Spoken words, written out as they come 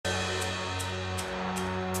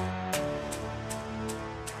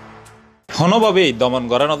ঘনভাবেই দমন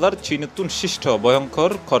গড়ানোদার চীনতুন সৃষ্ট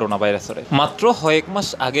ভয়ঙ্কর করোনা ভাইরাসরে মাত্র কয়েক মাস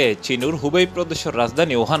আগে চীনুর হুবেই প্রদেশের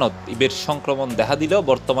রাজধানী ওহানত ইবের সংক্রমণ দেখা দিলেও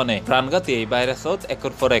বর্তমানে প্রাণঘাতী এই ভাইরাসত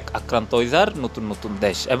একের পর এক আক্রান্ত হয়ে যার নতুন নতুন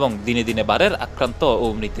দেশ এবং দিনে দিনে বাড়ের আক্রান্ত ও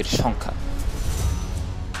মৃতের সংখ্যা।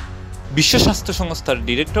 বিশ্ব স্বাস্থ্য সংস্থার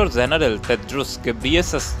ডিরেক্টর জেনারেল টেড্রোস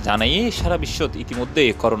গেব্রিয়েসাস জানাই সারা বিশ্বত ইতিমধ্যে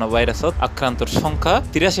করোনা ভাইরাসত আক্রান্তর সংখ্যা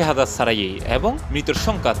 ৮৩,০০০ ছাড়াই এবং মৃতের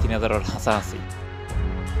সংখ্যা ৩,০০০-এর হাসাহাসি।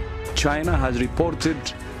 China has reported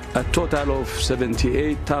a total of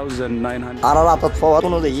 78,900 আরার আতত পাওয়ার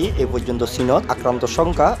অনুযায়ী এই পর্যন্ত চীনত আক্রান্ত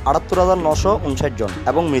সংখ্যা ৭৮,৯৫৯ জন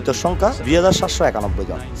এবং মৃতের সংখ্যা ২,৭৯১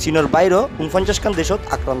 জন। চীনের বাইরেও ৪৯ খান দেশত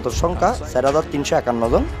আক্রান্তর সংখ্যা ৪,৩৫১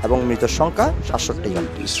 জন এবং মৃতের সংখ্যা ৬৭ জন।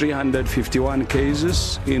 351 cases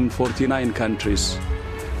in 49 countries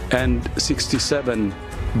and 67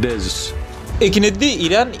 deaths. এখানে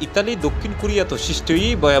ইরান, ইতালি, দক্ষিণ কোরিয়া তো সৃষ্টি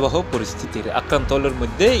ভয়াবহ পরিস্থিতির আক্রান্তলের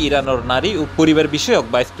মধ্যে ইরানের নারী ও পরিবার বিষয়ক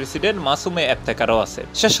ভাইস প্রেসিডেন্ট মাসুমে এফতেকারও আছে।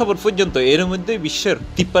 শেষ খবর পর্যন্ত এর মধ্যে বিশ্বের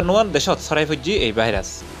 ৫৩ দেশত ছড়াই পড়ছে এই virus.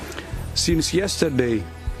 Since yesterday,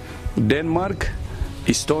 Denmark,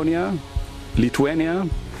 Estonia, Lithuania,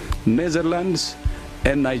 Netherlands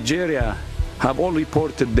and Nigeria have all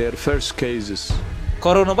reported their first cases.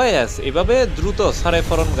 Corona virus এভাবে দ্রুত ছড়াই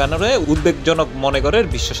পড়ন গানরে উদ্বেগজনক মনে করে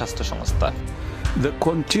বিশ্ব স্বাস্থ্য সংস্থা। The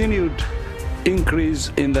continued increase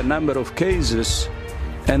in the number of cases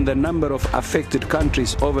and the number of affected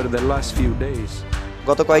countries over the last few days.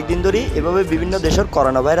 গত কয়েকদিন ধরে এভাবে বিভিন্ন দেশের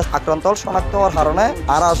করোনা ভাইরাস আক্রান্ত শনাক্ত হওয়ার কারণে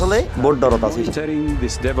আর আসলে বড় ডরত আছে। Monitoring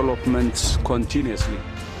these developments continuously.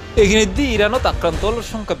 এখানে ইরানত আক্রান্তর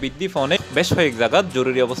সংখ্যা বৃদ্ধি ফলে বেশ কয়েক জায়গায়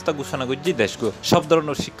জরুরি অবস্থা ঘোষণা করছে দেশগুলো। সব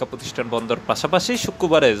ধরনের শিক্ষা প্রতিষ্ঠান বন্ধর পাশাপাশি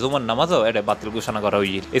শুক্রবারে জুমার নামাজও এটা বাতিল ঘোষণা করা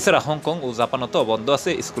হয়েছে। এছাড়া হংকং ও জাপানত বন্ধ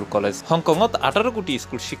আছে স্কুল কলেজ। হংকংত ১৮ কোটি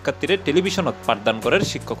স্কুল শিক্ষার্থীরা টেলিভিশনত পাঠদান করার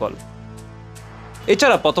শিক্ষকল।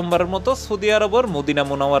 এছাড়া প্রথমবারের মতো সৌদি আরবের মদিনা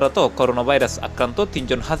মুনাওয়ারাত করোনা ভাইরাস আক্রান্ত ৩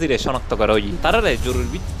 জন হাজিরে শনাক্ত করা হয়েছে। তারারে জরুরি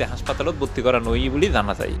ভিত্তিতে হাসপাতালত ভর্তি করা নয় বলে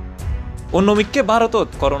জানা যায়। অন্যদিকে ভারতত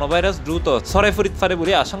করোনা ভাইরাস দ্রুত ছড়াই পড়তে পারে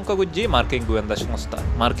বলে আশঙ্কা করছে মার্কিন গোয়েন্দা সংস্থা।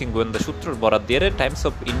 মার্কিন গোয়েন্দা সূত্রের বরাত দিয়ে Times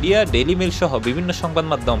of India, daily mail সহ বিভিন্ন সংবাদ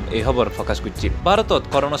মাধ্যম এই খবর প্রকাশ করছে। ভারতত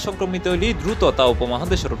করোনা সংক্রমিত হলে দ্রুত তা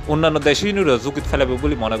উপমহাদেশের অন্যান্য দেশগুলোরও ঝুঁকি ফেলাবে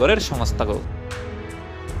বলে মনে করে সংস্থাগুলো।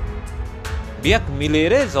 বিয়াক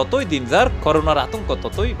মিলেরে যতই দিন যার করোনার আতঙ্ক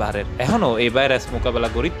ততই বাড়ে। এখনো এই ভাইরাস মোকাবেলা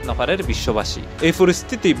করিতে না পারে বিশ্ববাসী। এই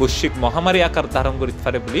পরিস্থিতি বৈশ্বিক মহামারী আকার ধারণ করিতে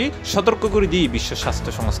পারে বলে সতর্ক করে দিয়ে বিশ্ব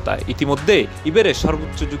স্বাস্থ্য সংস্থা ইতিমধ্যে ইবেরে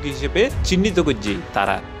সর্বোচ্চ ঝুঁকি হিসেবে চিহ্নিত করছে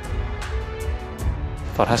তারা।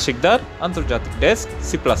 ফরহাদ শিকদার, আন্তর্জাতিক ডেস্ক,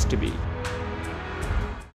 Cplustv।